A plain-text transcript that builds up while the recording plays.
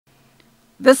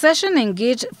The session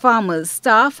engaged farmers,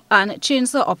 staff and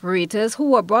chainsaw operators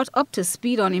who were brought up to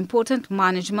speed on important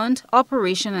management,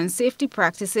 operation and safety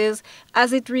practices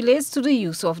as it relates to the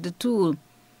use of the tool.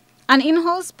 An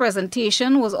in-house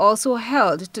presentation was also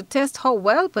held to test how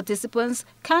well participants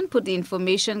can put the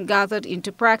information gathered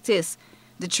into practice.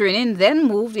 The training then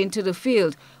moved into the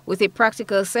field with a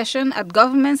practical session at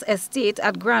Government's Estate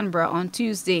at Granborough on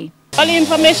Tuesday. All the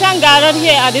information gathered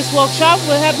here at this workshop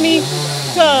will help me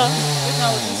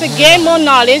to gain more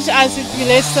knowledge as it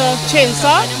relates to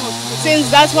chainsaw, since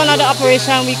that's one of the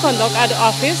operations we conduct at the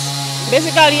office.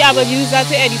 Basically, I will use that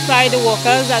to edify the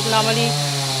workers that normally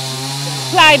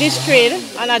apply this trade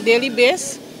on a daily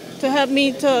basis to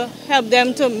help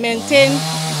them to maintain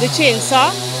the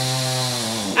chainsaw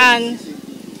and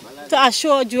to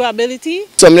assure durability.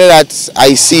 Something that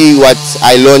I see what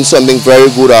I learned something very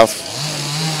good of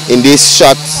in this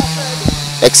short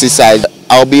exercise.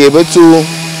 I'll be able to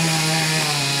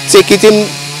take it in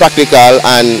practical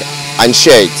and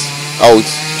share it out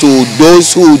to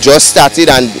those who just started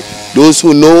and those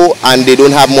who know and they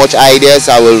don't have much ideas.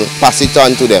 I will pass it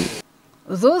on to them.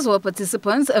 Those were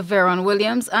participants, Veron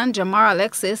Williams and Jamar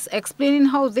Alexis, explaining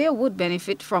how they would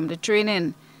benefit from the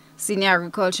training. Senior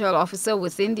Agricultural Officer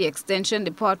within the Extension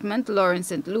Department, Lawrence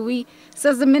St. Louis,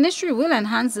 says the ministry will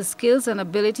enhance the skills and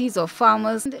abilities of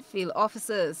farmers and field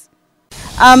officers.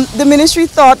 The ministry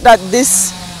thought that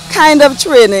this kind of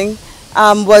training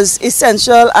was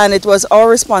essential, and it was our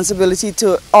responsibility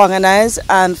to organize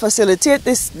and facilitate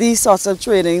these sorts of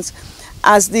trainings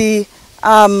as the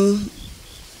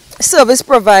service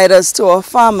providers to our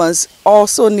farmers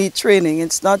also need training.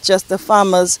 It's not just the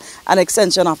farmers and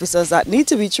extension officers that need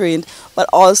to be trained, but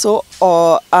also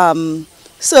our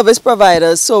service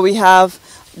providers. So we have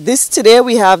today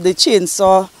we have the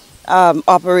chainsaw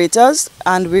operators,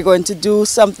 and we're going to do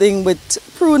something with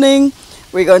pruning.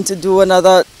 We're going to do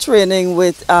another training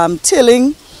with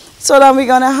tilling. So then we're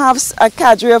going to have a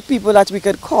cadre of people that we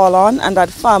could call on and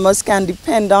that farmers can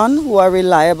depend on, who are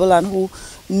reliable and who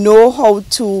know how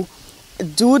to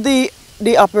do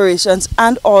the operations,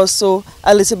 and also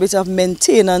a little bit of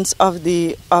maintenance of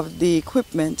the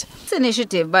equipment. This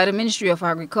initiative by the Ministry of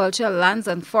Agriculture, Lands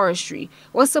and Forestry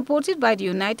was supported by the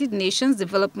United Nations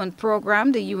Development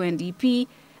Programme, the UNDP,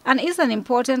 and is an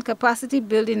important capacity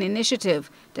building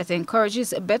initiative that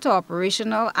encourages better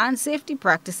operational and safety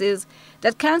practices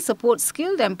that can support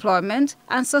skilled employment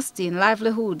and sustain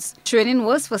livelihoods. Training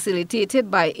was facilitated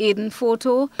by Aidan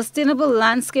Photo, Sustainable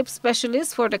Landscape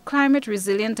Specialist for the Climate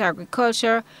Resilient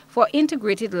Agriculture for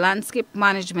Integrated Landscape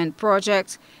Management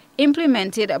Project,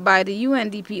 implemented by the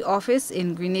UNDP office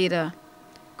in Grenada.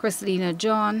 Chrislina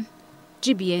John,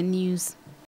 GBN News.